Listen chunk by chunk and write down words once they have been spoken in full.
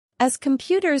As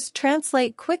computers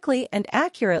translate quickly and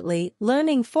accurately,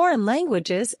 learning foreign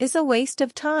languages is a waste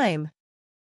of time.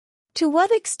 To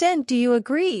what extent do you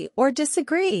agree or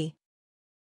disagree?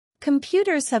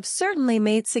 Computers have certainly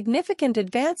made significant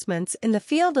advancements in the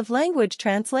field of language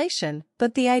translation,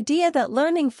 but the idea that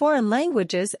learning foreign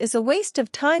languages is a waste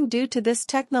of time due to this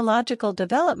technological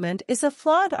development is a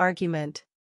flawed argument.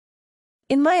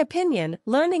 In my opinion,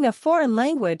 learning a foreign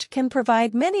language can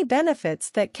provide many benefits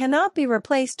that cannot be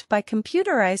replaced by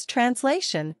computerized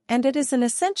translation, and it is an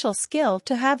essential skill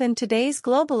to have in today's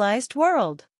globalized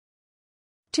world.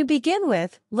 To begin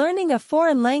with, learning a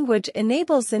foreign language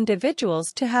enables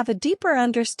individuals to have a deeper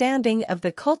understanding of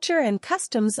the culture and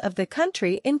customs of the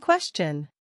country in question.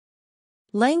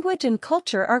 Language and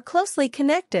culture are closely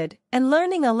connected, and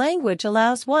learning a language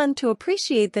allows one to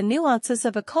appreciate the nuances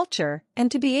of a culture and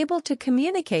to be able to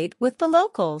communicate with the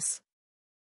locals.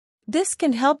 This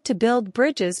can help to build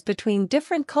bridges between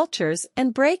different cultures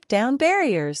and break down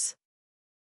barriers.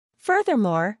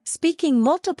 Furthermore, speaking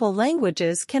multiple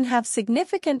languages can have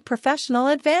significant professional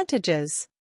advantages.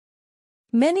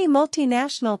 Many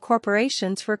multinational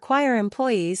corporations require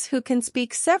employees who can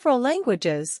speak several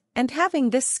languages, and having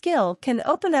this skill can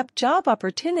open up job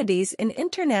opportunities in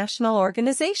international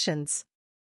organizations.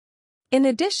 In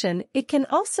addition, it can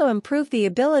also improve the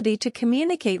ability to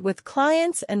communicate with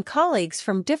clients and colleagues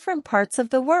from different parts of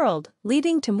the world,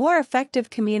 leading to more effective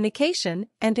communication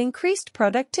and increased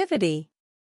productivity.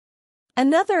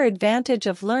 Another advantage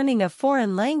of learning a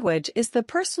foreign language is the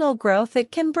personal growth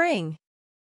it can bring.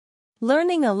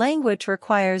 Learning a language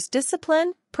requires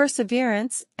discipline,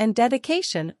 perseverance, and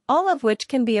dedication, all of which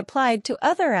can be applied to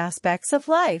other aspects of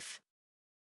life.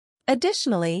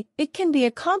 Additionally, it can be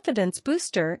a confidence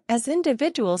booster as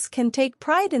individuals can take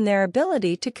pride in their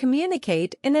ability to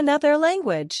communicate in another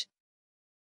language.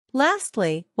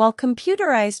 Lastly, while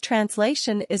computerized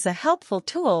translation is a helpful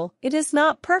tool, it is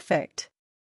not perfect.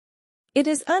 It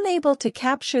is unable to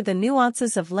capture the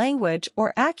nuances of language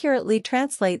or accurately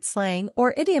translate slang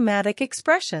or idiomatic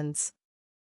expressions.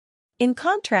 In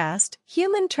contrast,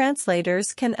 human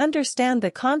translators can understand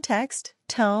the context,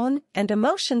 tone, and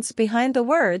emotions behind the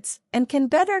words and can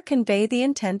better convey the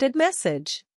intended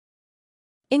message.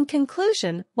 In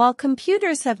conclusion, while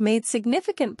computers have made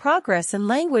significant progress in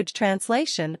language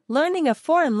translation, learning a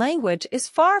foreign language is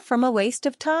far from a waste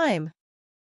of time.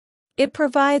 It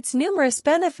provides numerous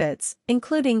benefits,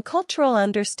 including cultural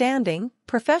understanding,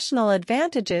 professional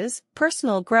advantages,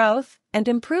 personal growth, and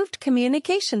improved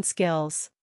communication skills.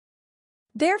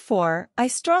 Therefore, I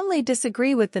strongly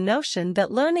disagree with the notion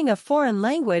that learning a foreign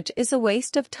language is a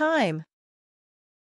waste of time.